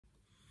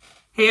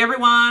Hey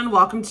everyone,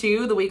 welcome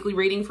to the weekly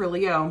reading for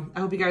Leo. I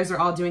hope you guys are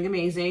all doing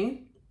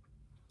amazing.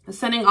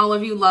 Sending all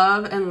of you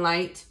love and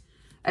light.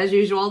 As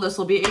usual, this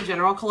will be a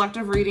general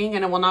collective reading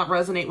and it will not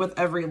resonate with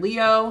every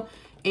Leo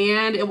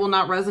and it will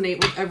not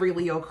resonate with every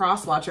Leo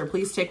cross watcher.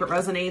 Please take what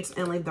resonates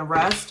and leave the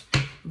rest.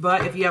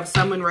 But if you have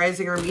Sun, Moon,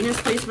 Rising, or Venus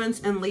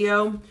placements in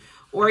Leo,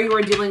 or you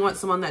are dealing with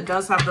someone that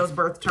does have those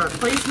birth chart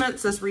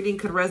placements, this reading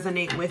could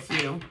resonate with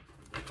you.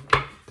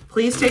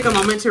 Please take a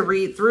moment to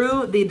read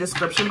through the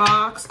description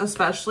box,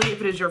 especially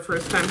if it is your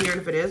first time here. And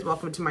if it is,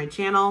 welcome to my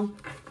channel.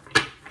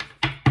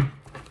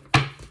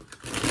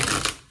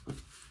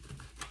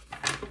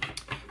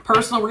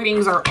 Personal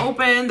readings are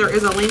open. There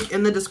is a link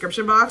in the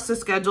description box to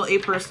schedule a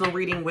personal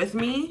reading with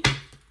me.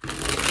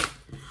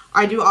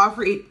 I do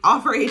offer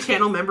a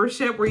channel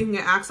membership where you can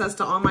get access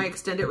to all my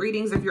extended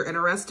readings if you're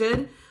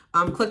interested.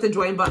 Click the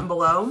join button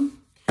below.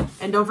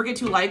 And don't forget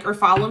to like or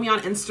follow me on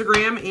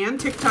Instagram and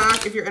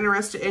TikTok if you're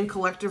interested in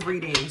collective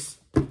readings.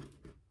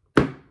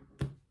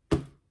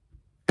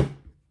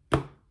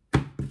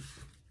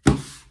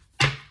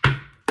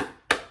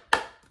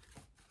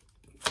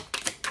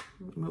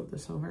 Move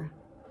this over.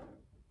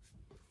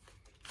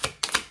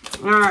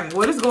 All right,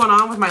 what is going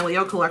on with my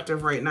Leo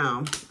collective right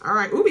now? All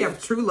right, ooh, we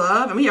have true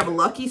love and we have a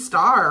lucky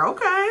star.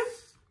 Okay.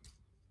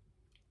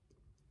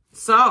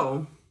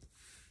 So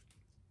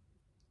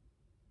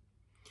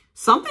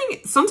some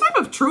type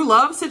of true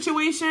love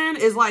situation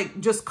is like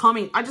just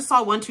coming. I just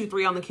saw 1, 2,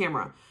 3 on the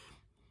camera.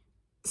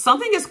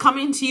 Something is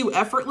coming to you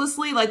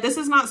effortlessly. Like this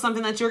is not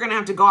something that you're going to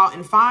have to go out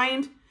and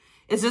find.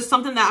 It's just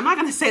something that I'm not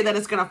going to say that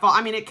it's going to fall.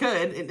 I mean, it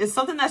could. It's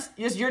something that's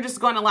just, you're just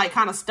going to like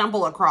kind of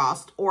stumble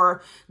across,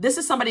 or this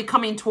is somebody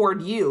coming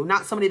toward you,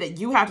 not somebody that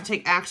you have to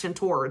take action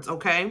towards.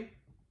 Okay.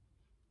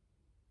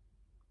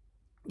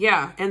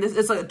 Yeah. And this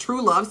is a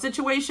true love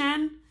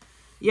situation.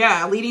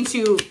 Yeah, leading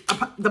to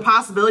the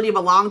possibility of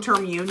a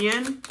long-term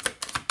union.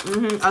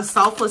 A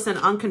selfless and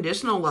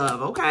unconditional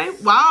love. Okay.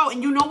 Wow.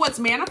 And you know what's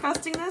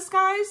manifesting this,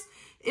 guys?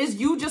 Is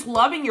you just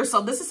loving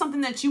yourself. This is something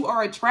that you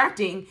are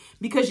attracting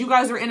because you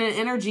guys are in an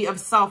energy of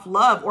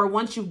self-love. Or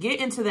once you get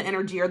into the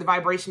energy or the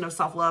vibration of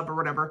self-love or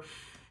whatever,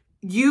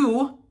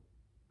 you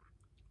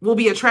will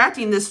be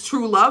attracting this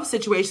true love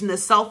situation,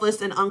 this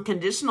selfless and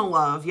unconditional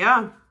love.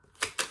 Yeah.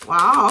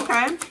 Wow.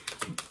 Okay.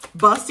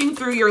 Busting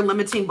through your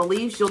limiting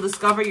beliefs, you'll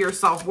discover your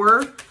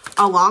self-worth,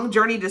 a long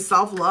journey to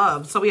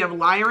self-love. So we have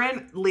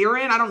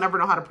Lyran. I don't ever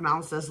know how to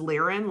pronounce this.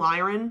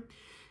 Lyran.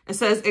 It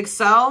says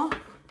excel.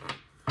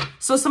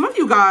 So some of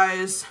you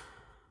guys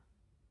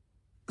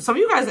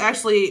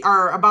actually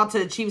are about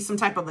to achieve some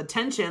type of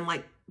attention,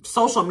 like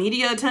social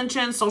media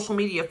attention, social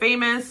media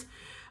famous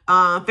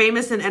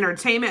in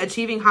entertainment,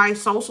 achieving high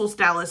social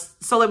status.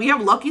 So like we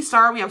have lucky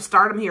star, we have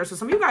stardom here. So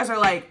some of you guys are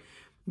like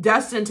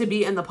destined to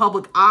be in the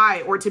public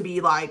eye or to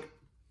be like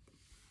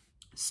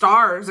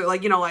stars or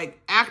like, you know, like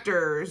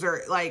actors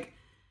or like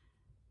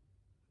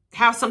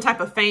have some type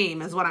of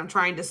fame is what I'm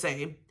trying to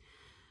say.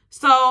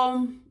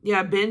 So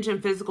yeah, binge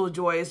and physical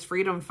joys,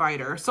 freedom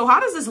fighter. So how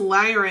does this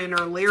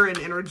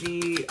Lyran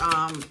energy,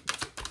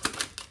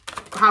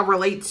 how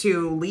relate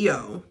to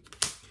Leo?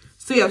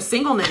 So you have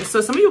singleness.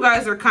 So some of you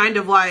guys are kind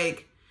of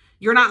like,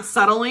 you're not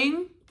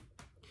settling.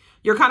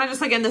 You're kind of just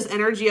like in this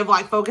energy of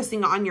like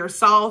focusing on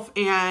yourself,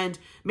 and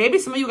maybe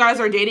some of you guys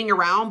are dating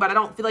around, but I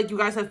don't feel like you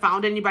guys have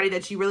found anybody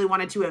that you really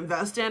wanted to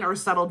invest in or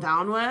settle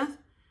down with.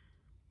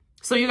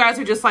 So you guys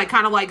are just like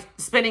kind of like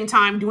spending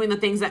time doing the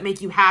things that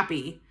make you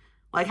happy,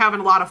 like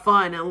having a lot of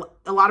fun and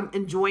a lot of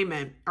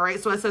enjoyment. All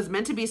right. So it says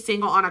meant to be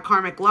single on a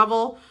karmic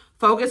level.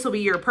 Focus will be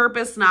your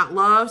purpose, not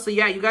love. So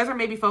yeah, you guys are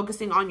maybe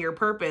focusing on your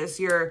purpose,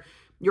 your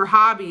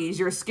hobbies,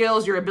 your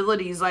skills, your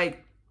abilities,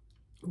 like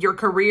your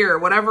career,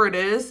 whatever it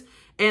is.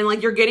 And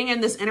like you're getting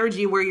in this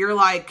energy where you're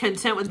like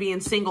content with being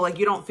single. Like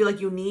you don't feel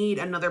like you need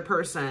another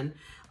person.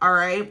 All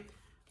right.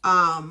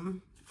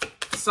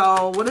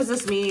 So what does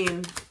this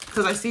mean?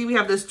 Because I see we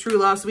have this true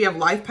love. So we have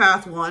life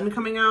path 1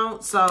 coming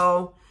out.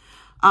 So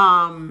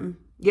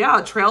yeah,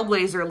 a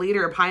trailblazer,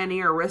 leader,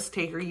 pioneer, risk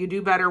taker. You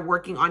do better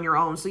working on your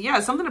own. So yeah,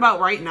 something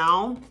about right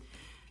now,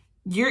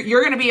 you're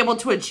going to be able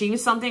to achieve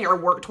something or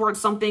work towards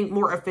something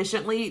more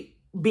efficiently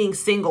being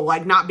single,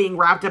 like not being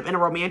wrapped up in a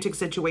romantic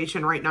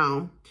situation right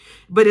now.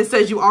 But it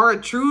says you are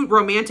a true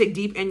romantic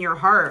deep in your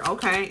heart.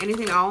 Okay.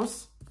 Anything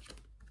else?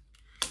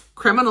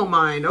 Criminal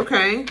mind.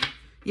 Okay.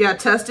 Yeah.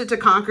 Test it to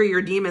conquer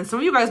your demons. Some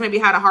of you guys maybe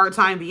had a hard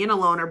time being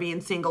alone or being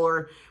single,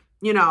 or,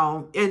 you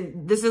know,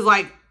 and this is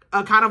like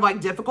a kind of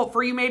like difficult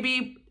for you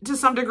maybe to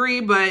some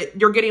degree, but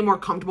you're getting more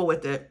comfortable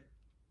with it.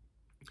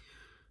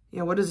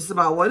 Yeah. What is this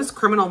about? What is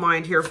criminal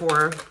mind here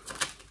for?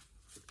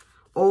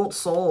 Old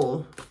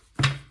soul.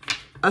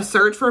 A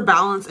search for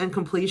balance and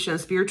completion,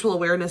 spiritual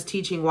awareness,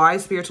 teaching,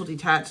 wise, spiritual,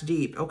 detached,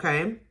 deep.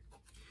 Okay.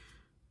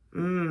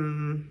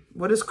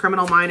 What does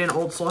criminal mind and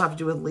old soul have to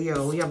do with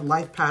Leo? We have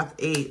life path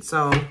 8.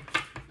 So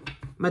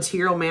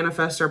material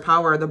manifestor,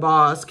 power, the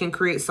boss, can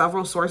create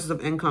several sources of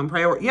income.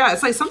 Yeah,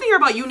 it's like something here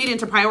about you needing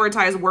to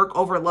prioritize work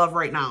over love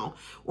right now,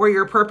 or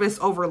your purpose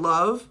over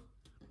love.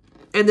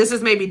 And this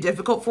is maybe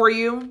difficult for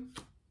you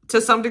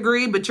to some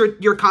degree, but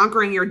you're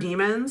conquering your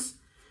demons.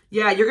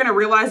 Yeah, you're going to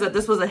realize that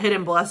this was a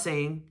hidden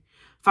blessing.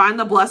 Find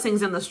the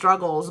blessings in the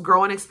struggles.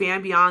 Grow and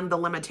expand beyond the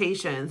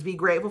limitations. Be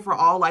grateful for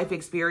all life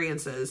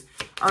experiences.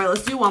 All right,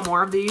 let's do one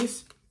more of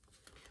these.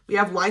 We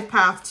have life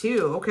path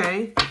 2,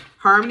 okay?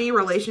 Harmony,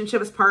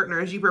 relationships,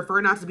 partners. You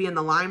prefer not to be in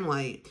the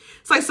limelight.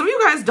 It's like some of you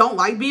guys don't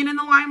like being in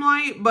the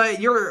limelight,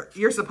 but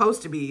you're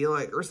supposed to be,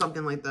 like, or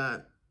something like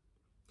that.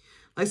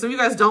 Like some of you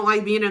guys don't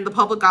like being in the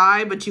public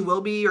eye, but you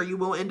will be, or you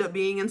will end up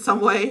being in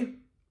some way.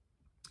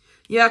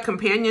 Yeah,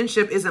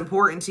 companionship is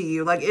important to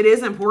you. Like, it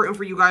is important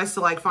for you guys to,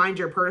 like, find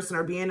your person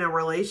or be in a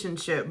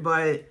relationship,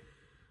 but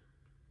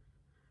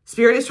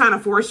Spirit is trying to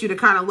force you to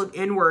kind of look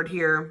inward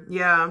here.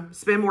 Yeah,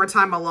 spend more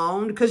time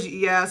alone. Because,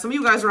 yeah, some of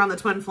you guys are on the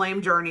twin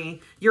flame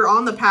journey. You're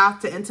on the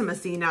path to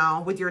intimacy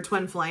now with your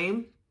twin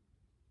flame.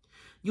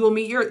 You will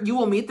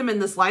meet them in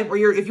this life, or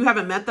if you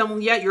haven't met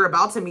them yet, you're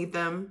about to meet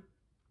them.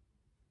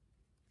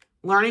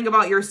 Learning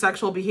about your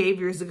sexual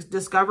behaviors,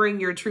 discovering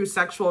your true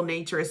sexual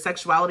nature.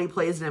 Sexuality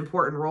plays an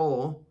important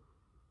role.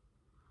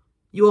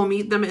 You will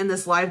meet them in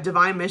this life.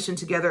 Divine mission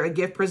together. A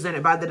gift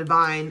presented by the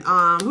divine.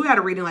 Who had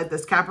a reading like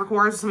this?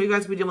 Capricorn. Some of you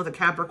guys will be dealing with a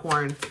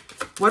Capricorn.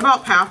 What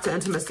about path to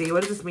intimacy?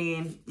 What does this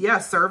mean? Yeah,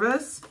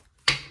 service.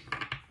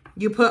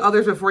 You put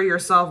others before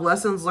yourself.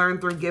 Lessons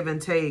learned through give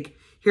and take.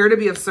 Here to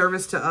be of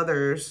service to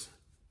others.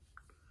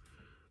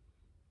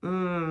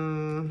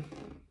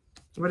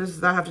 What does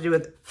that have to do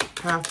with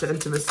path to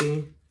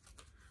intimacy?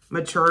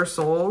 Mature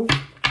soul.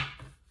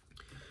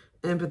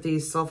 Empathy,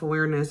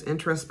 self-awareness,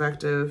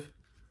 introspective.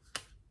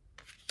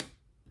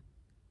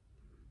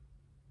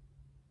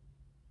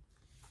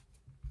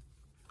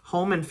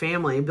 Home and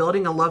family.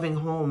 Building a loving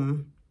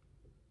home.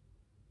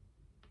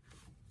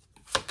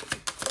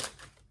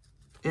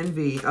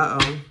 Envy.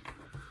 Uh-oh.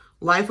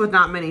 Life with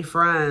not many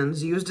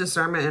friends. Use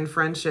discernment and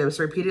friendships.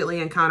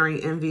 Repeatedly encountering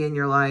envy in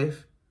your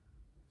life.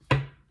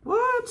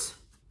 What?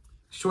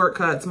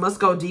 Shortcuts. Must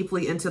go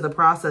deeply into the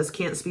process.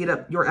 Can't speed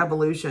up your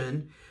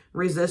evolution.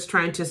 Resist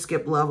trying to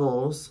skip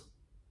levels.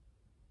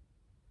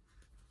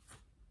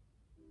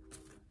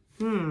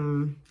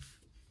 You're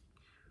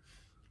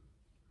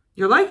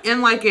like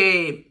in like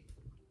a...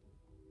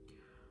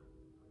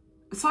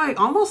 It's like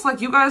almost like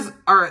you guys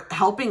are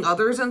helping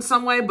others in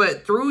some way,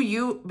 but through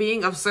you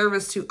being of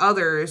service to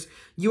others,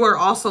 you are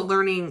also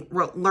learning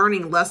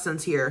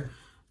lessons here.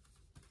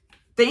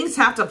 Things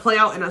have to play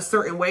out in a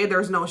certain way.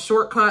 There's no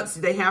shortcuts.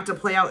 They have to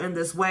play out in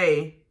this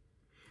way.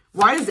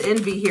 Why is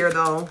envy here,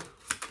 though?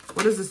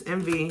 What is this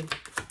envy?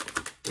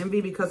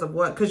 Envy because of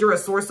what? Because you're a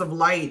source of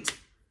light.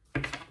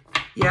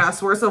 Yeah, a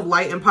source of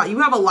light and power.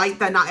 You have a light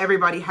that not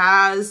everybody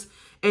has,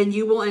 and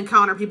you will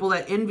encounter people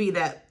that envy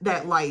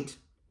that light.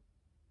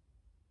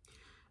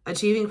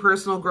 Achieving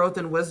personal growth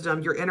and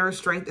wisdom. Your inner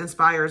strength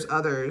inspires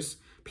others.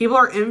 People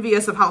are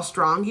envious of how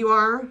strong you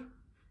are.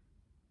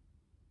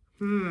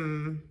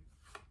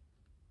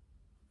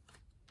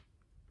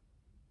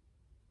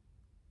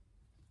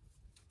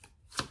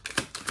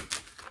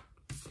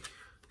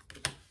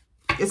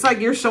 It's like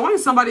you're showing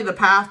somebody the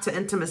path to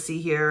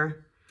intimacy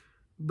here,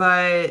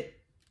 but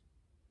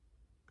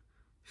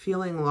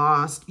feeling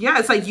lost. Yeah,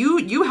 it's like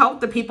you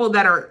help the people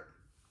that are...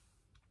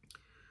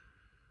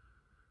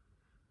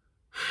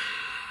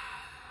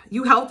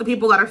 You help the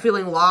people that are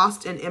feeling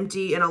lost and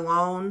empty and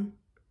alone,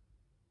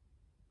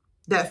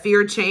 that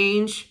fear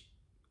change,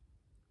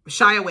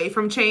 shy away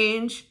from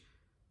change.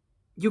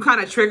 You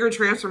kind of trigger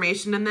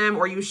transformation in them,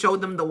 or you show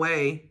them the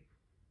way.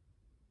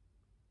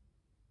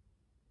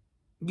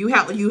 You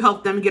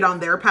help them get on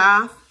their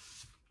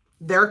path,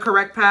 their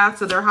correct path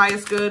to their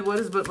highest good.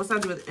 What's that to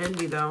do with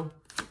envy, though?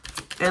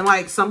 And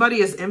like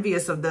somebody is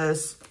envious of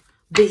this.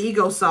 The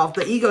ego self,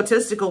 the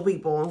egotistical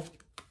people.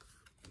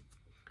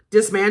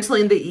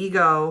 Dismantling the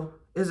ego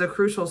is a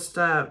crucial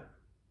step.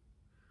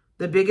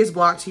 The biggest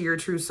block to your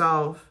true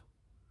self.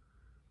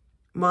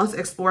 Must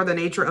explore the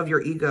nature of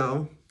your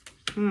ego.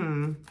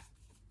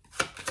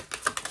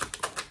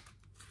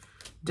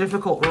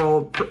 Difficult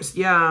role.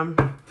 Yeah.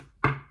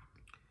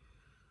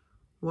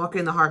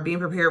 Walking the heart, being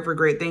prepared for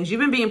great things.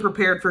 You've been being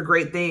prepared for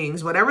great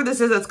things. Whatever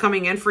this is that's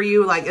coming in for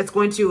you, like it's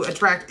going to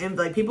attract,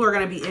 like people are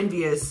going to be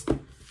envious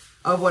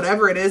of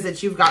whatever it is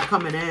that you've got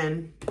coming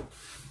in.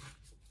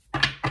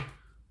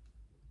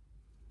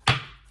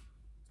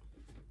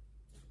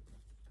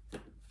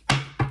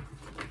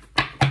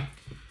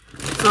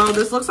 So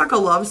this looks like a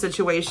love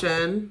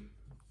situation.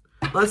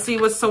 Let's see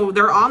what's... So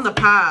they're on the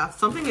path.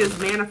 Something is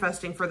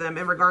manifesting for them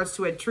in regards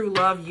to a true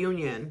love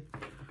union.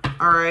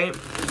 All right.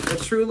 A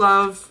true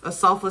love, a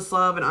selfless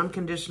love, and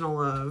unconditional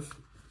love.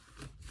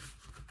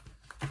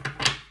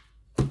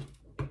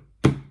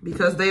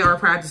 Because they are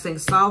practicing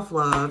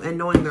self-love and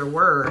knowing their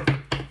worth.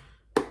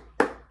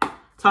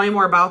 Tell me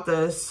more about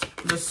this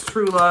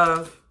true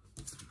love.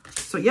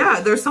 So yeah,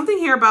 there's something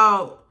here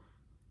about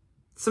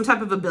some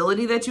type of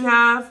ability that you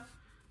have.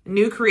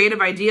 New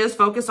creative ideas.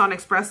 Focus on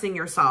expressing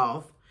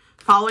yourself.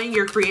 Following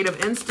your creative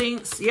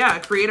instincts. Yeah,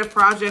 creative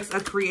projects, a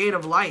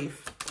creative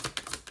life.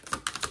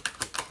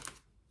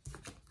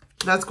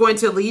 That's going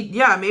to lead,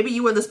 yeah, maybe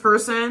you and this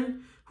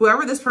person,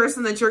 whoever this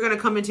person that you're going to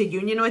come into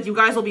union with, you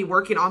guys will be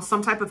working on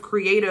some type of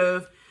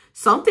creative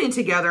something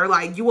together.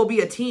 Like, you will be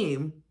a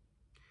team.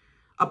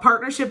 A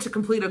partnership to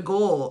complete a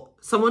goal.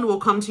 Someone will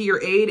come to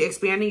your aid,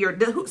 expanding your...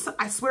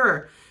 I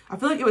swear, I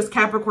feel like it was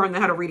Capricorn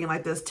that had a reading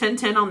like this.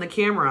 10-10 on the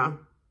camera.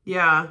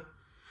 Yeah.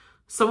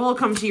 Someone will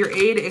come to your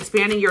aid,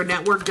 expanding your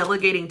network,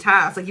 delegating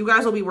tasks. Like, you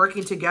guys will be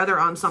working together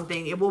on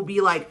something. It will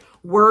be like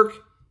work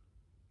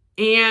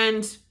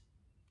and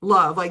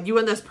love. Like, you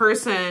and this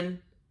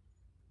person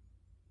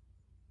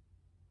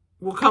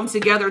will come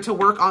together to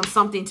work on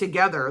something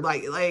together.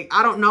 Like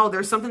I don't know.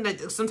 There's something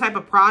that, some type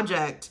of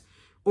project,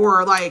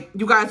 or like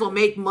you guys will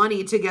make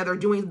money together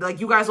doing, like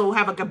you guys will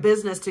have like a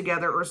business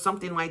together or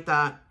something like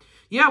that.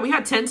 Yeah, we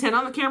had 10-10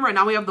 on the camera, and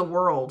now we have the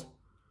World.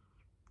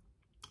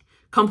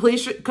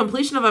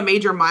 Completion of a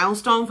major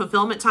milestone,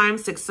 fulfillment time,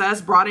 success,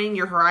 broadening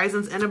your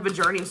horizons, end of a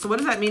journey. So what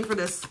does that mean for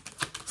this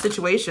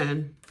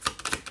situation?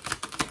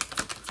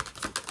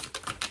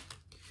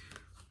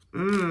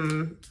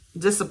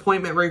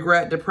 Disappointment,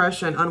 regret,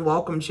 depression,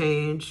 unwelcome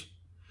change.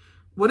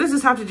 What does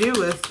this have to do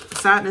with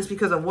sadness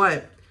because of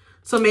what?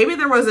 So maybe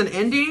there was an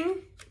ending.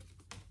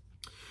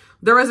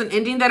 There was an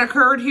ending that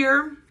occurred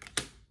here.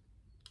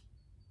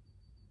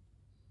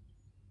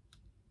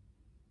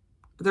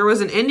 There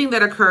was an ending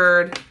that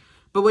occurred.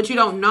 But what you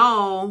don't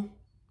know,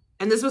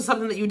 and this was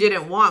something that you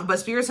didn't want, but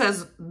Spirit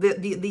says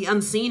the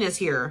unseen is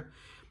here.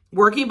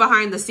 Working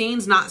behind the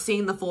scenes, not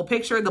seeing the full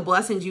picture, the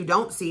blessings you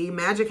don't see,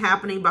 magic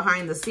happening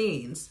behind the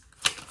scenes.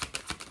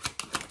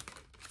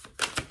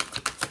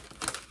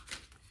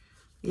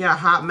 Yeah,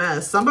 hot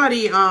mess.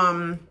 Somebody,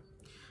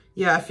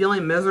 yeah,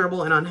 feeling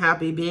miserable and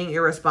unhappy, being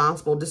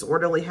irresponsible,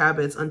 disorderly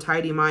habits,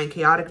 untidy mind,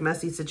 chaotic,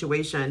 messy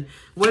situation.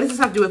 What does this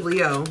have to do with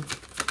Leo?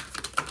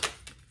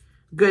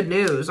 Good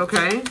news,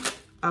 okay.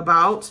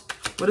 About,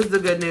 what is the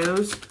good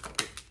news?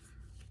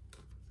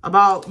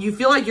 About, you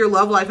feel like your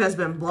love life has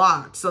been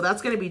blocked. So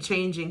that's going to be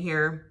changing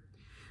here.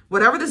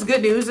 Whatever this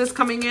good news is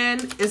coming in,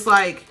 it's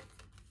like,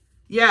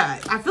 yeah,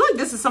 I feel like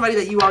this is somebody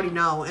that you already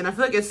know. And I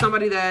feel like it's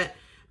somebody that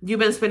you've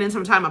been spending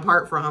some time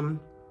apart from.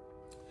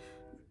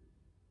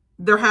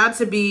 There had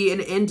to be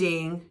an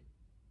ending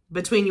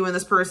between you and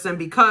this person,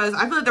 because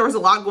I feel like there was a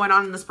lot going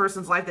on in this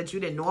person's life that you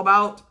didn't know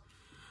about.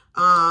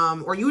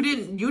 Or you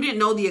didn't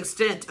know the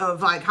extent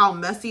of like how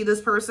messy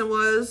this person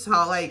was,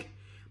 how like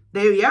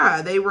they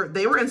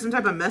were in some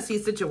type of messy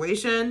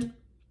situation.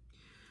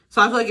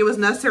 So I feel like it was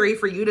necessary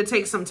for you to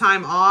take some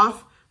time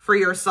off for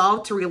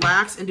yourself to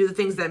relax and do the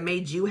things that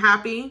made you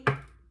happy.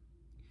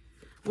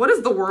 What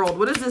is the World?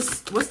 What is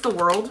this? What's the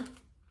World?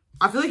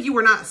 I feel like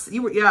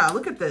yeah,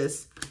 look at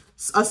this.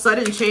 A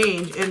sudden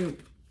change, and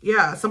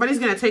yeah, somebody's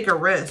going to take a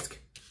risk.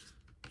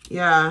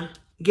 Yeah.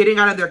 Getting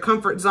out of their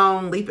comfort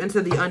zone, leap into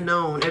the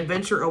unknown,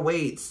 adventure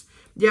awaits.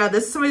 Yeah,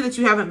 this is somebody that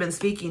you haven't been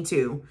speaking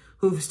to,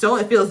 who still,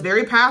 it feels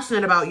very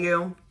passionate about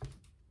you.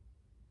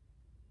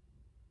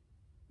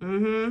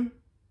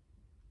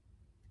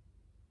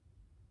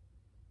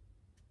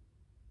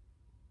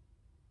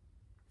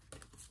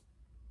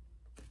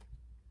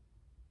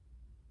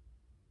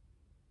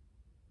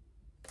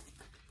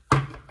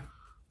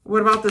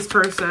 What about this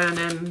person?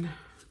 And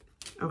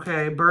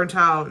okay, burnt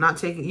out, not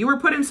taking... You were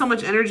putting so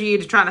much energy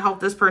to trying to help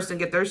this person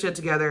get their shit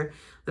together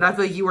that I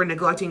feel like you were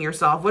neglecting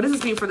yourself. What does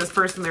this mean for this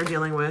person they're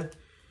dealing with?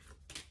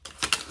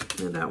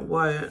 And that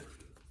what?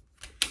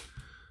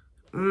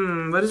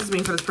 What does this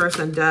mean for this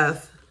person?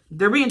 Death.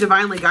 They're being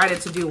divinely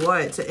guided to do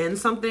what? To end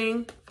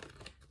something?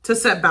 To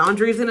set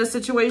boundaries in a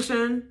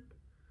situation?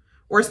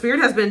 Or Spirit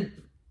has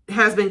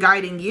been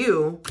guiding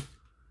you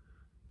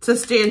to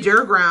stand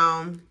your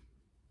ground.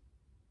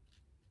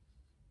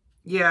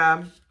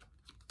 Yeah.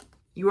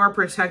 You are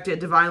protected,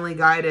 divinely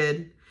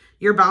guided.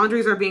 Your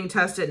boundaries are being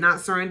tested,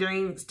 not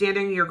surrendering,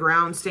 standing your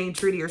ground, staying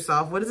true to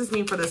yourself. What does this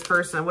mean for this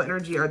person? What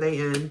energy are they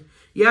in?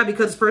 Yeah,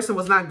 because this person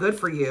was not good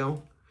for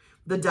you.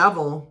 The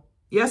Devil.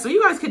 Yeah, so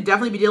you guys could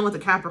definitely be dealing with a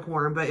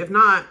Capricorn, but if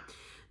not,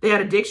 they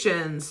had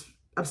addictions,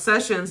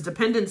 obsessions,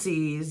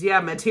 dependencies. Yeah,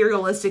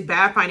 materialistic,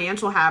 bad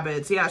financial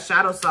habits. Yeah,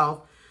 shadow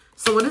self.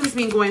 So what does this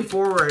mean going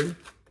forward?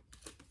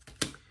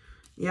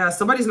 Yeah,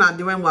 somebody's not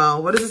doing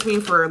well. What does this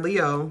mean for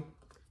Leo?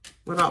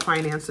 What about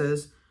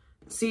finances?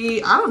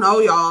 See, I don't know,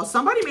 y'all.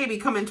 Somebody may be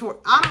coming toward...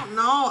 I don't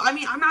know. I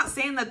mean, I'm not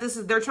saying that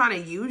they're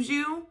trying to use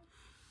you,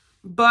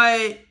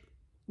 but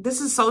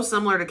this is so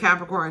similar to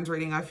Capricorn's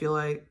reading, I feel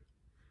like.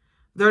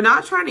 They're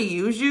not trying to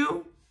use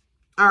you,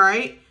 all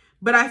right?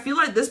 But I feel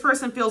like this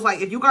person feels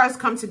like if you guys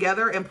come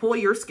together and pull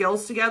your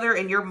skills together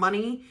and your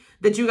money,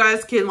 that you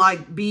guys can,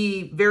 like,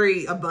 be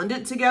very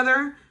abundant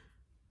together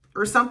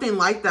or something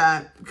like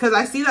that. Because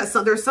I see that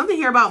there's something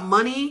here about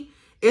money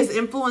is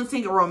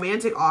influencing a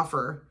romantic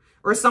offer,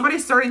 or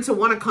somebody's starting to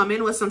want to come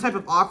in with some type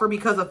of offer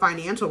because of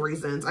financial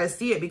reasons. I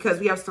see it because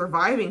we have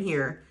surviving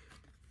here.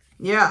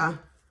 Yeah.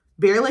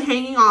 Barely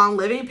hanging on,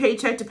 living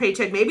paycheck to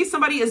paycheck. Maybe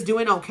somebody is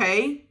doing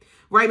okay,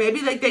 right?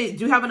 Maybe like they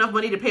do have enough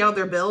money to pay out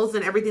their bills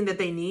and everything that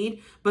they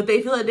need, but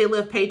they feel like they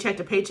live paycheck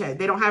to paycheck.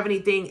 They don't have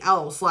anything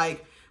else.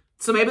 Like,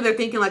 so maybe they're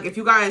thinking like, if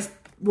you guys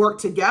work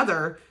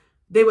together,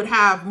 they would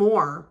have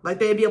more. Like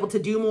they'd be able to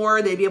do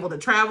more. They'd be able to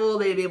travel.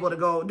 They'd be able to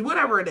go do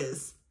whatever it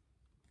is.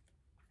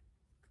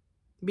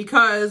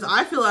 Because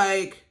I feel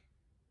like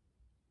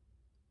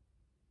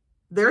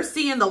they're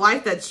seeing the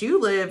life that you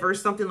live or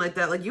something like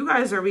that. Like you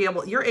guys are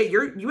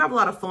you have a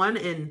lot of fun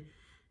and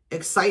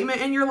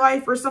excitement in your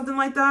life or something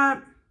like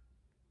that.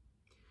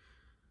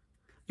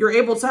 You're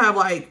able to have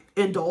like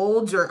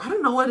indulge, or I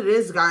don't know what it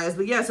is, guys.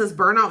 But yeah, it says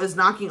burnout is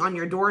knocking on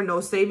your door. No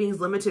savings,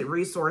 limited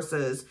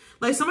resources.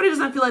 Like somebody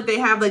doesn't feel like they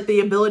have like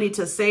the ability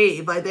to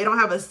save. Like they don't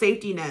have a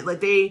safety net.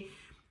 Like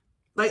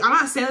I'm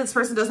not saying this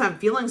person doesn't have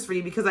feelings for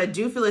you, because I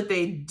do feel like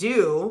they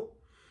do.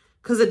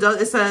 Because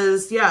it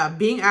says, yeah,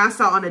 being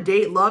asked out on a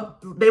date, love.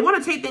 They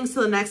want to take things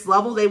to the next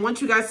level. They want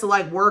you guys to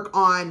like work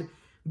on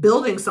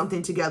building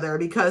something together,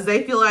 because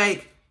they feel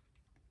like,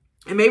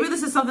 and maybe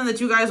this is something that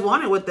you guys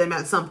wanted with them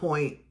at some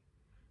point.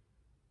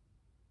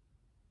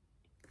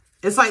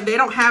 It's like they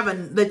don't have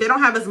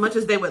as much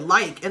as they would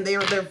like, and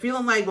they're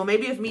feeling like, well,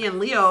 maybe if me and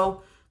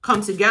Leo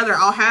come together,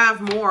 I'll have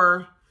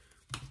more.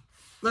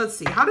 Let's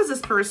see, how does this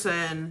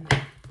person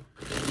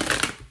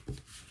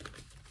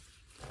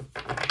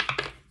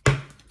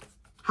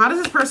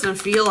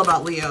feel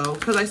about Leo?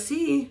 Because I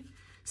see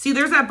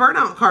there's that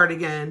burnout card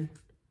again.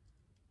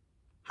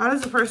 How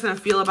does the person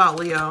feel about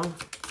Leo?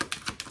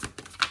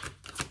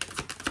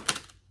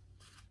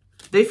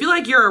 They feel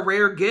like you're a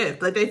rare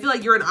gift. Like they feel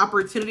like you're an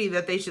opportunity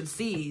that they should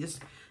seize.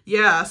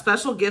 Yeah,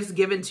 special gifts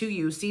given to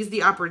you. Seize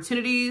the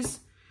opportunities.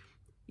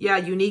 Yeah,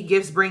 unique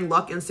gifts bring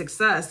luck and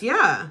success.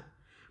 Yeah.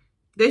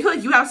 They feel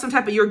like you have some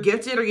type of, you're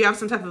gifted, or you have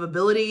some type of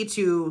ability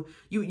to,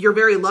 you're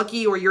very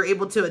lucky, or you're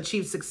able to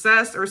achieve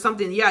success or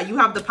something. Yeah, you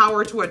have the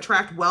power to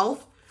attract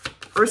wealth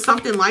or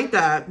something like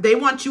that. They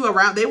want you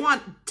around. They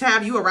want to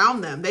have you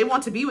around them. They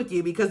want to be with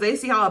you because they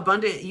see how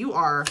abundant you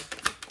are.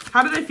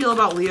 How do they feel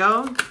about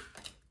Leo?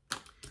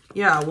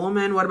 Yeah,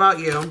 woman, what about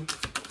you?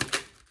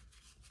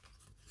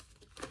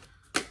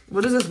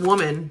 What is this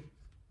woman?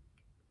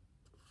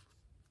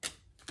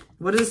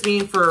 What does this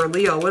mean for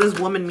Leo? What does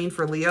woman mean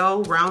for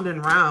Leo? Round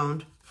and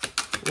round.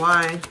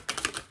 Why?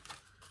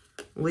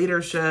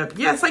 Leadership.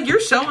 Yeah, it's like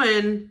you're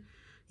showing,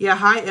 yeah,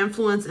 high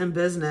influence in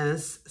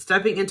business.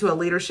 Stepping into a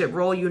leadership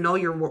role, you know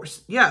your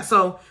worth. Yeah,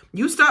 so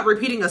you stop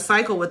repeating a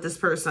cycle with this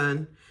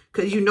person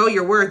because you know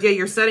your worth. Yeah,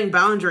 you're setting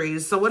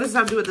boundaries. So what does that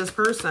have to do with this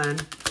person?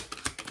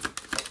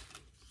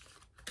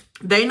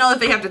 They know that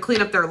they have to clean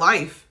up their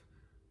life.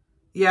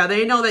 Yeah,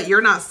 they know that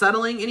you're not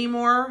settling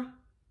anymore.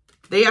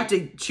 They have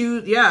to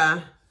choose,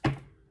 yeah.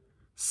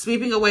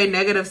 Sweeping away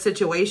negative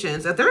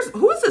situations.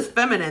 Who is this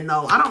feminine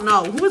though? I don't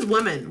know. Who is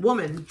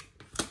woman?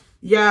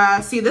 Yeah,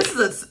 see,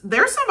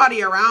 there's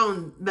somebody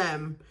around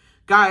them,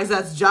 guys,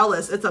 that's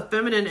jealous. It's a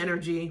feminine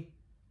energy.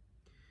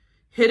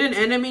 Hidden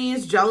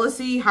enemies,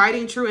 jealousy,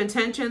 hiding true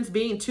intentions,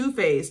 being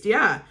two-faced.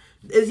 Yeah,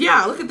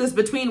 look at this,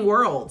 between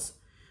worlds.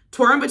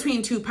 Torn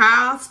between two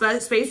paths,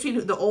 space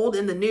between the old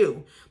and the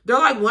new. They're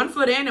like 1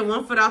 foot in and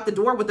 1 foot out the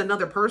door with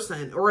another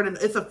person, or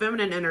it's a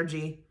feminine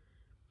energy.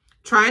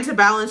 Trying to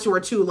balance your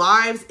two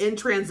lives in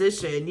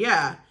transition.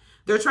 Yeah,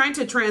 they're trying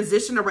to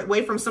transition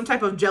away from some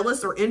type of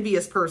jealous or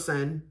envious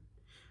person.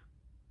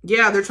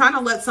 Yeah, they're trying to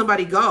let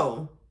somebody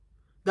go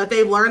that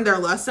they've learned their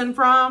lesson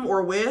from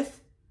or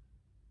with.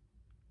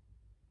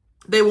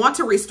 They want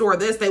to restore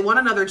this. They want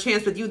another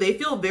chance with you. They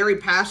feel very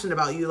passionate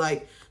about you.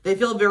 Like they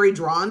feel very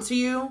drawn to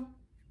you.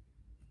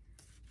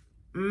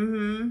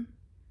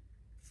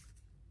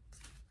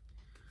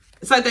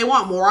 It's like they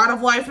want more out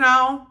of life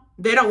now.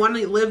 They don't want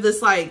to live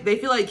this, like, they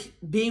feel like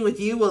being with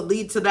you will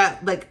lead to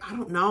that, like, I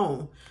don't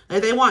know.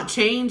 Like, they want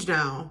change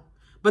now.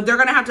 But they're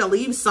going to have to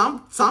leave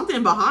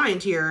something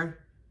behind here.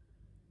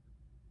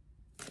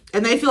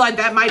 And they feel like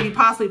that might be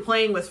possibly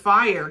playing with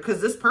fire.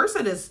 Because this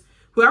person is,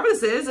 whoever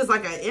this is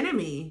like an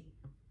enemy.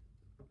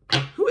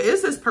 Who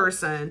is this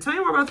person? Tell me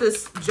more about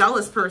this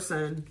jealous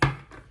person.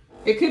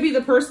 It could be the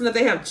person that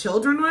they have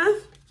children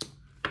with.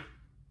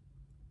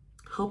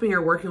 Helping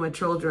or working with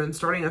children,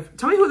 tell me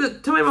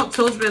about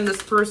children and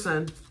this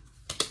person.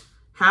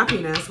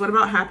 Happiness. What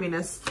about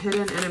happiness?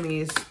 Hidden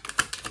enemies.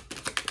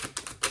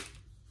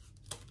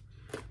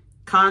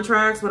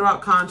 Contracts. What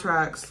about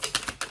contracts?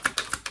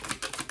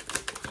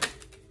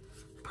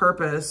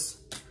 Purpose.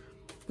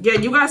 Yeah,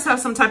 you guys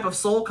have some type of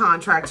soul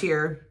contract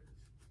here.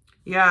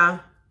 Yeah.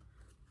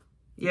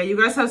 Yeah,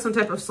 you guys have some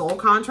type of soul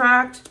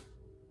contract.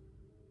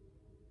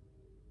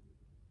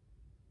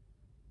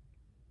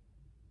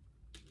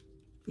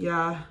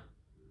 Yeah.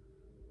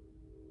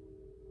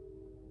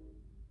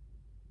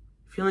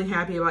 Feeling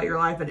happy about your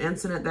life, an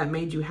incident that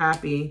made you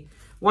happy.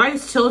 Why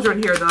is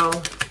children here though?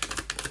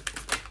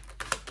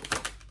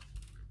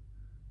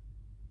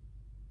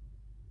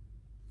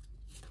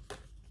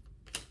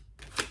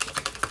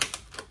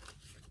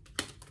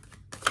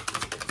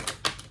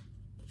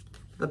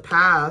 The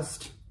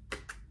past.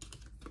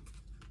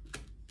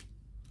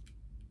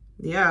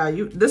 Yeah,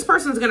 this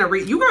person's gonna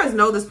you guys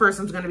know this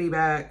person's gonna be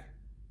back.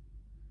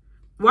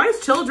 Why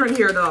is children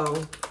here,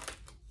 though?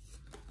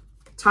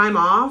 Time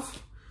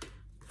off.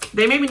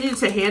 They maybe needed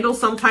to handle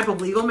some type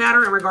of legal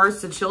matter in regards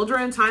to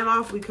children. Time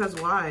off because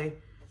why?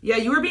 Yeah,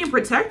 you were being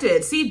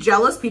protected. See,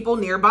 jealous people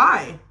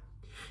nearby.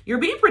 You're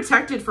being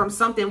protected from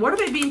something. What are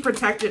they being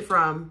protected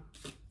from?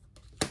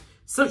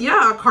 So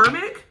yeah,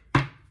 karmic.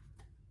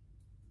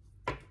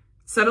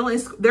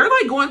 Settling, they're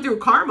like going through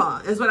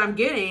karma is what I'm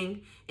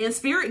getting. And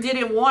Spirit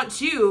didn't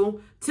want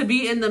you to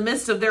be in the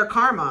midst of their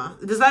karma.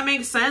 Does that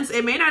make sense?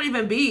 It may not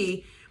even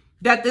be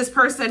that this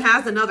person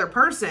has another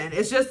person.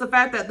 It's just the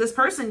fact that this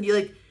person,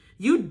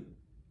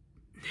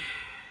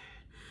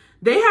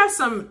 they have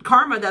some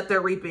karma that they're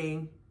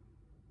reaping.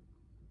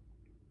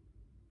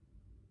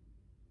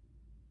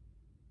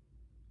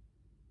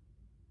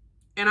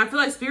 And I feel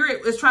like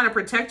Spirit is trying to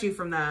protect you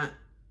from that.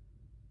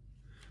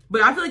 But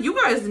I feel like you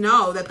guys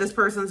know that this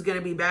person's going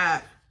to be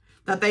back,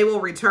 that they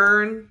will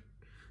return.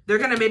 They're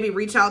going to maybe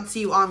reach out to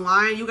you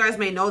online. You guys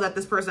may know that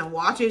this person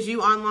watches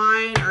you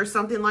online or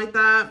something like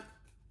that.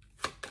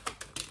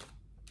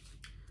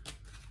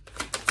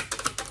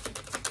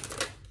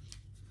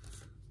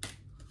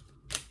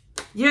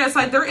 Yeah, it's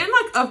like they're in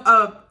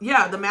like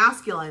yeah, the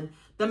masculine.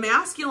 The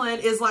masculine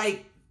is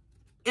like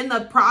in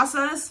the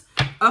process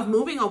of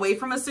moving away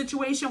from a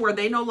situation where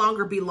they no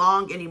longer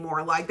belong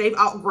anymore. Like they've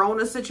outgrown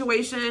a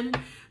situation.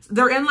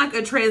 They're in like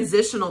a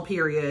transitional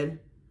period.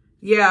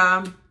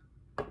 Yeah.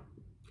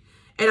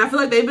 And I feel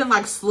like they've been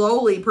like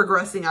slowly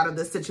progressing out of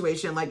this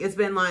situation. Like it's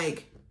been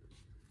like,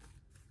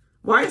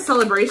 why is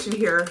celebration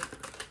here?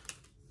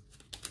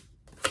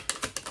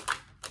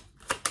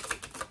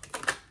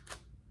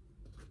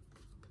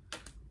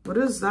 What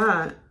is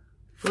that?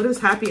 What is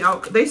happy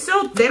out? They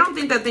don't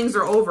think that things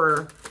are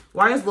over.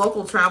 Why is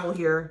local travel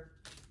here?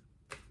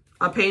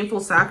 A painful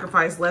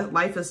sacrifice.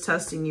 Life is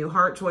testing you.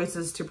 Hard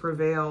choices to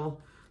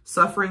prevail.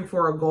 Suffering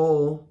for a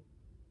goal.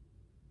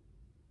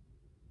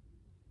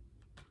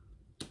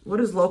 What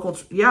is local?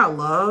 Yeah,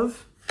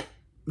 love.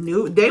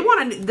 New. They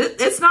want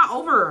to. It's not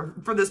over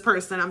for this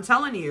person. I'm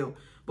telling you.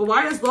 But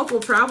why is local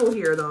travel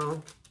here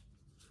though?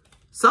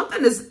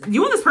 Something is,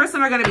 you and this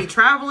person are going to be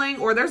traveling,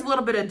 or there's a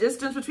little bit of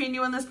distance between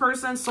you and this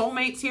person.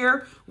 Soulmates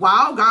here.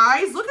 Wow,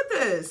 guys, look at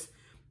this.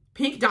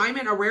 Pink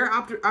diamond, a rare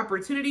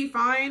opportunity,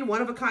 find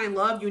one-of-a-kind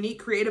love, unique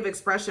creative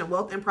expression,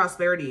 wealth and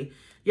prosperity.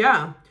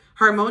 Yeah.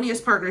 Harmonious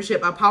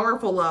partnership, a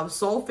powerful love,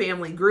 soul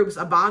family, groups,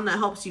 a bond that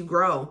helps you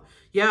grow.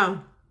 Yeah.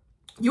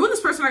 You and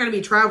this person are going to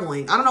be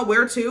traveling. I don't know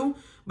where to,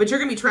 but you're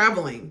going to be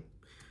traveling.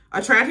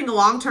 Attracting a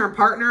long-term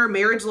partner,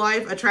 marriage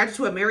life, attracted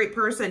to a married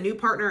person, new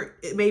partner,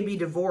 it may be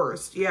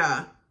divorced.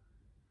 Yeah.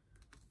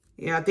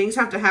 Yeah, things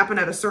have to happen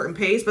at a certain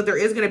pace, but there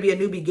is going to be a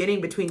new beginning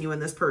between you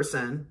and this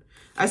person.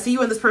 I see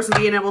you and this person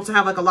being able to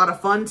have like a lot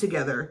of fun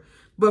together.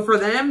 But for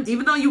them,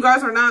 even though you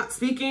guys are not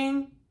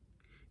speaking,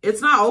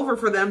 it's not over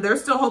for them. They're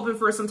still hoping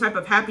for some type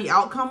of happy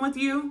outcome with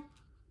you.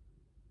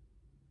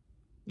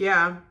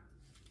 Yeah.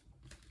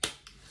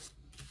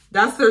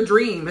 That's their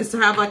dream, is to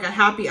have like a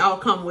happy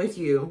outcome with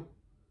you.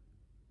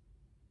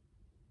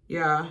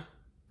 Yeah.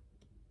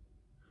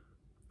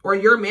 Or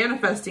you're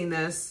manifesting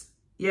this.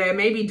 Yeah, it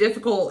may be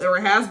difficult, or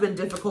it has been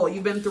difficult.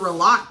 You've been through a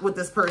lot with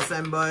this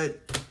person, but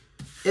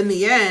in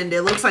the end,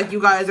 it looks like you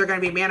guys are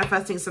going to be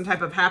manifesting some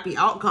type of happy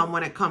outcome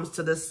when it comes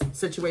to this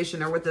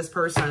situation or with this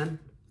person.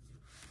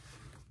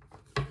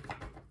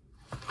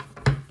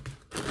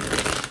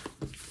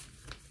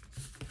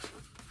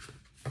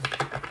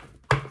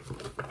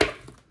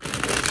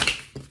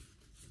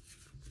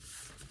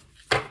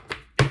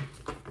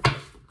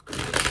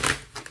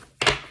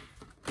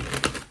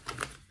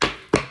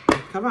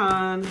 Come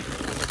on.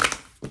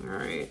 All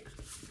right.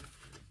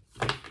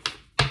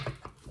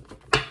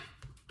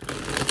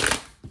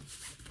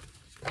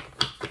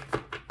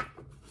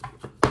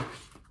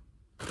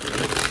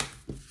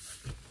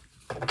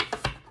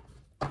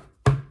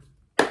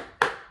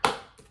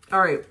 All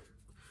right.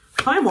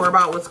 Tell me more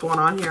about what's going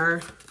on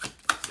here,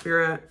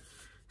 Spirit.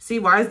 See,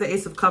 why is the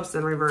Ace of Cups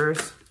in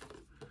reverse?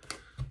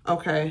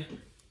 Okay.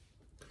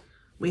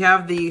 We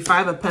have the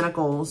Five of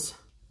Pentacles.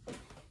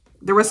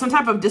 There was some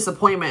type of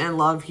disappointment in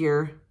love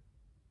here.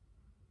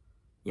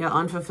 Yeah,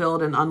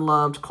 unfulfilled and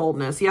unloved,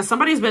 coldness. Yeah,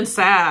 somebody's been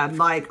sad,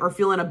 like, or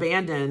feeling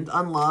abandoned,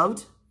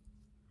 unloved.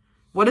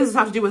 What does this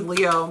have to do with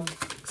Leo?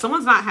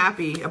 Someone's not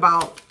happy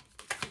about...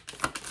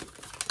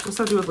 What's this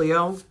have to do with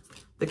Leo?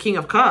 The King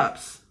of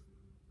Cups.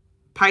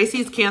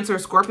 Pisces, Cancer,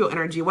 Scorpio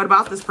energy. What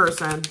about this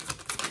person?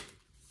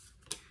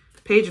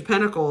 Page of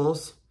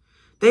Pentacles.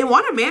 They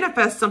want to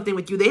manifest something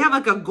with you. They have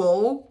like a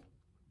goal.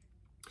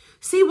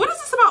 See, what is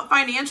this about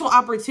financial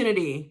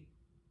opportunity?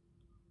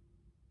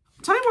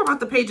 Tell me more about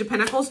the Page of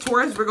Pentacles,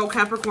 Taurus, Virgo,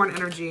 Capricorn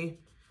energy.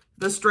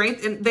 The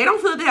strength, and they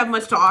don't feel that they have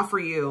much to offer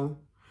you.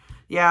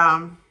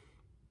 Yeah.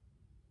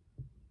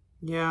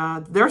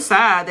 Yeah, they're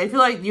sad. They feel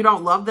like you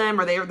don't love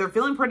them, or they're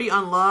feeling pretty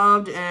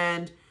unloved,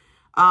 and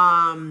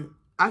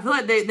I feel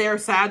like they're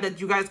sad that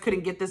you guys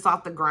couldn't get this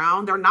off the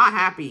ground. They're not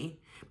happy.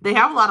 They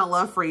have a lot of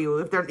love for you,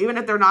 even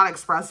if they're not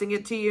expressing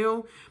it to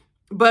you.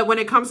 But when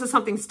it comes to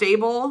something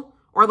stable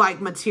or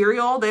like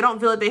material, they don't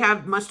feel like they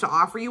have much to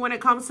offer you when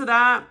it comes to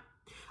that.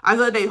 I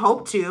feel like they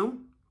hope to,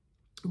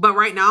 but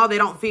right now they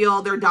don't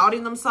feel, they're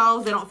doubting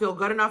themselves. They don't feel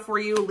good enough for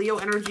you. Leo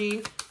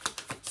energy.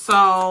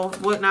 So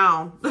what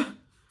now?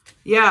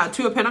 Yeah,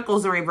 Two of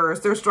Pentacles in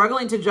reverse. They're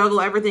struggling to juggle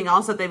everything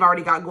else that they've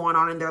already got going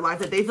on in their life,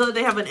 that they feel that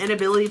they have an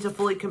inability to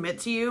fully commit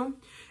to you.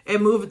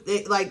 and move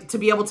it, like, to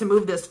be able to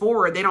move this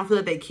forward. They don't feel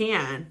that they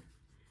can.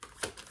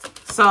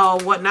 So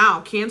what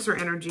now? Cancer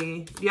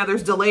energy. Yeah,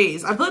 there's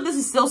delays. I feel like this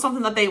is still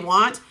something that they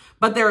want,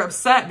 but they're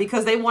upset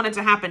because they want it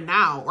to happen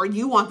now, or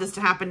you want this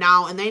to happen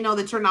now, and they know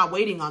that you're not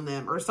waiting on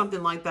them or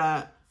something like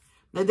that.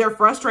 That they're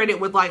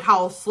frustrated with like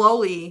how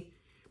slowly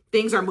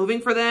things are moving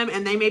for them,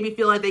 and they maybe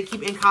feel like they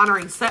keep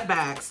encountering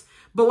setbacks.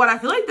 But what I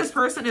feel like this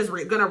person is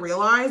going to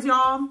realize,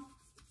 y'all,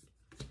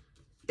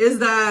 is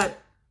that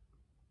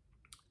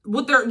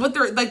what they're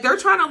like, they're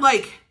trying to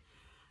like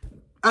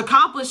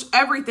accomplish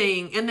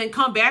everything and then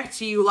come back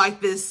to you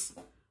like this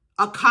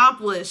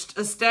accomplished,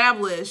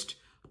 established,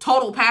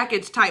 total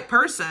package type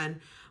person.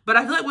 But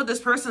I feel like what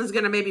this person is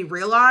going to maybe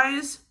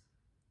realize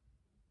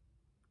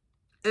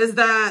is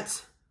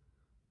that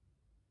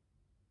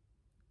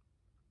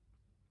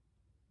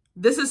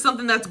this is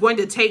something that's going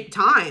to take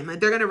time.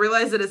 They're going to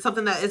realize that it's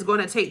something that is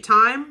going to take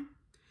time,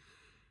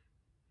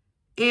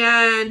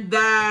 and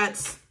that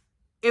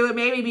it would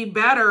maybe be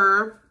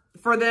better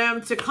for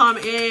them to come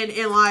in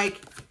and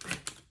like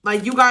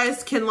you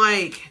guys can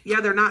like, yeah,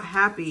 they're not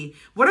happy.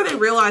 What are they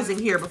realizing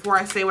here before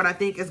I say what I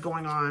think is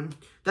going on?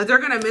 That they're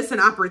going to miss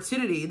an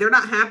opportunity. They're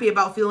not happy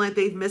about feeling like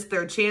they've missed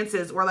their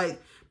chances, or like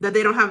that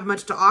they don't have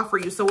much to offer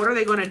you. So what are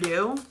they going to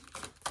do?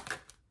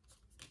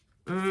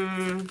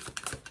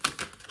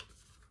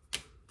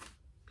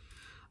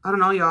 I don't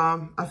know,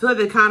 y'all. I feel like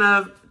they kind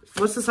of,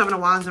 what's the Seven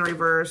of Wands in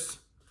reverse?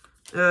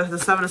 The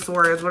Seven of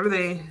Swords. What are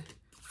they?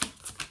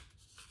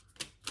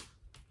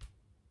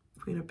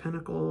 Queen of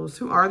Pentacles.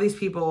 Who are these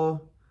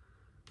people?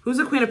 Who's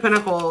the Queen of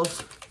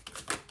Pentacles?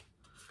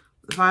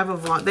 The Five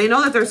of Wands. They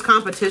know that there's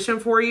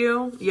competition for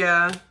you.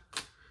 Yeah.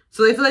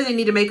 So they feel like they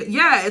need to make,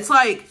 yeah, it's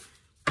like,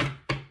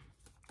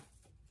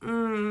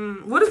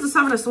 what is the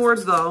Seven of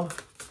Swords though?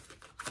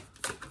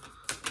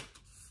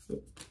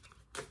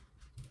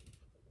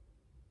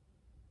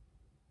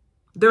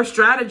 They're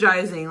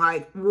strategizing,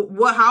 like,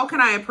 how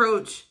can I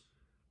approach?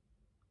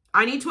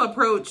 I need to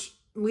approach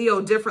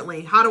Leo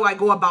differently. How do I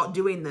go about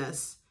doing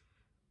this?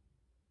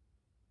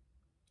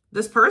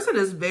 This person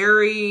is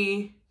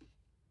very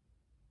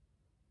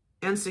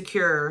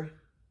insecure.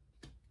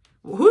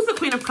 Who's the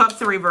Queen of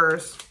Cups in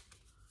reverse?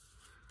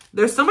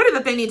 There's somebody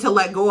that they need to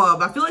let go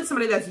of. I feel like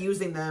somebody that's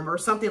using them or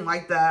something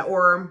like that.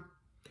 Or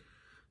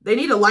they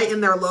need to lighten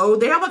their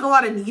load. They have like a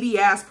lot of needy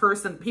ass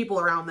people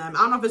around them. I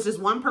don't know if it's just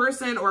one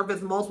person or if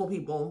it's multiple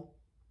people.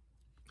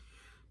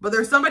 But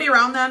there's somebody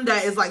around them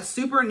that is like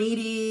super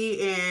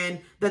needy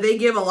and that they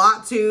give a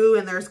lot to.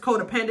 And there's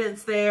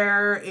codependence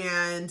there.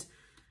 And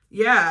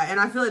yeah, and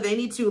I feel like they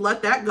need to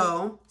let that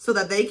go so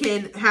that they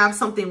can have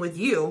something with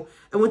you.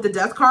 And with the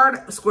Death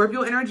card,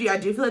 Scorpio energy, I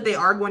do feel like they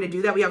are going to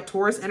do that. We have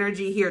Taurus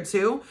energy here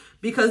too,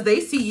 because they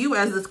see you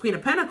as this Queen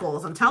of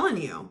Pentacles. I'm telling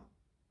you.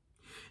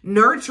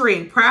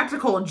 Nurturing,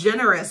 practical,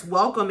 generous,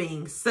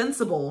 welcoming,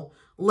 sensible,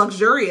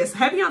 luxurious,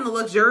 heavy on the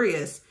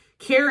luxurious,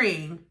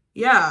 caring.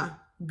 Yeah.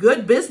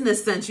 Good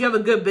business sense. You have a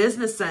good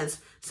business sense.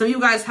 Some of you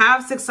guys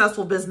have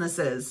successful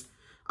businesses.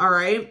 All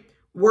right.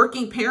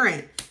 Working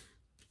parent.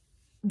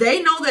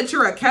 They know that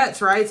you're a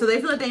catch, right? So they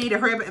feel like they need to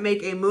hurry up and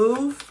make a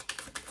move.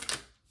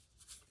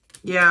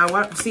 Yeah,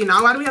 what? See,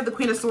 now why do we have the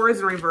Queen of Swords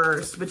in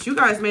reverse? But you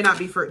guys may not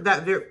be for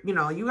that, you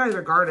know, you guys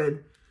are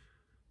guarded.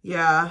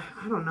 Yeah,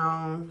 I don't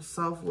know.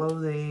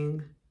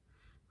 Self-loathing,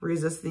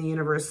 resisting the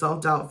universe,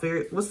 self-doubt,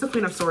 fear. What's the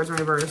Queen of Swords in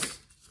reverse?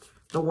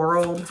 The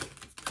World.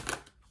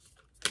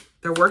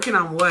 They're working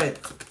on what?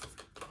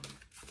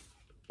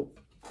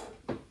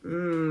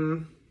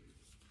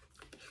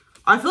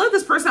 I feel like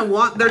this person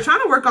they're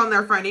trying to work on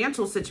their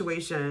financial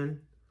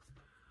situation.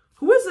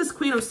 Who is this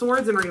Queen of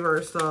Swords in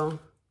reverse though?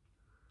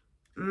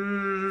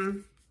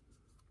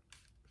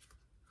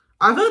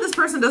 I feel like this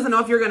person doesn't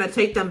know if you're going to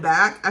take them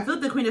back. I feel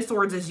like the Queen of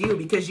Swords is you,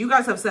 because you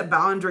guys have set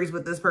boundaries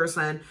with this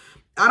person.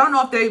 I don't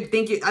know if they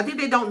think I think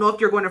they don't know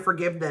if you're going to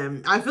forgive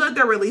them. I feel like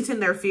they're releasing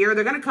their fear.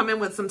 They're going to come in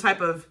with some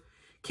type of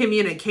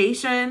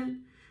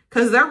communication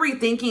because they're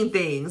rethinking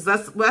things.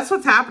 That's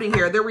what's happening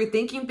here. They're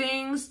rethinking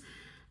things.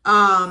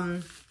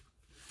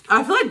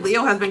 I feel like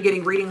Leo has been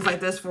getting readings like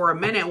this for a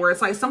minute, where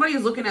it's like somebody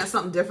is looking at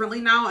something differently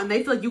now, and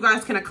they feel like you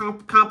guys can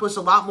accomplish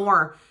a lot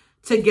more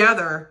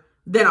together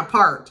than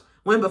apart.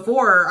 When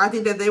before, I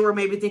think that they were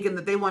maybe thinking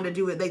that they wanted to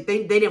do it.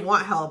 They didn't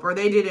want help, or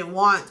they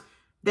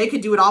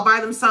could do it all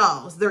by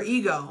themselves. Their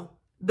ego,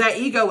 that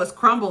ego is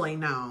crumbling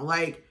now.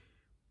 Like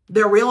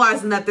they're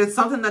realizing that there's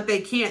something that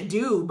they can't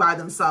do by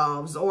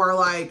themselves, or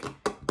like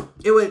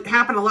it would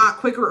happen a lot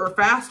quicker or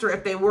faster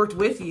if they worked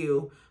with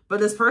you. But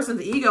this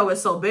person's ego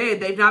is so big,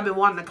 they've not been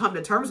wanting to come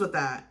to terms with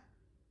that.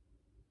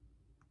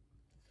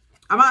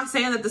 I'm not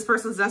saying that this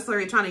person's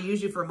necessarily trying to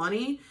use you for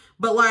money,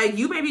 but like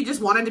you maybe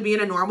just wanted to be in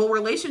a normal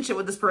relationship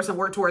with this person,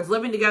 work towards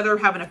living together,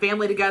 having a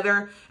family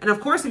together. And of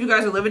course, if you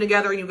guys are living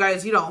together and you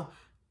guys, you know,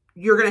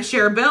 you're going to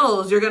share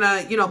bills, you're going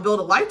to, you know, build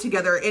a life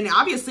together. And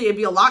obviously it'd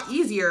be a lot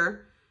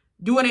easier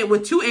doing it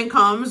with two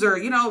incomes or,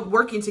 you know,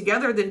 working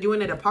together than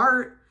doing it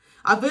apart.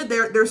 I feel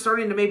they're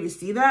starting to maybe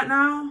see that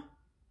now.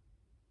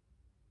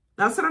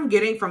 That's what I'm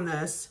getting from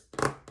this.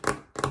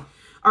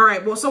 All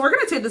right, well, so we're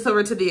going to take this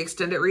over to the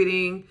extended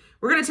reading.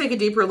 We're going to take a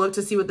deeper look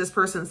to see what this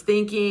person's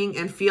thinking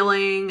and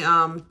feeling.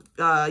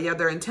 Yeah,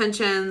 their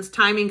intentions,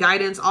 timing,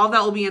 guidance, all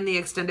that will be in the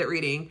extended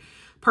reading.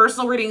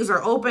 Personal readings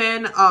are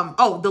open.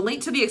 Oh, the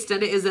link to the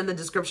extended is in the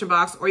description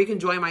box, or you can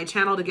join my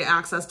channel to get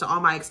access to all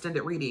my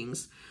extended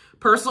readings.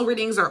 Personal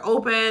readings are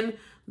open.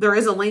 There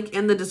is a link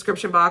in the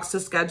description box to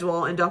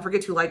schedule. And don't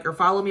forget to like or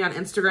follow me on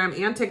Instagram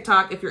and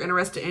TikTok if you're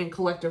interested in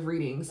collective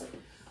readings.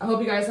 I hope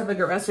you guys have a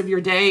good rest of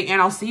your day,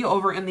 and I'll see you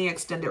over in the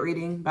extended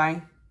reading.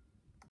 Bye.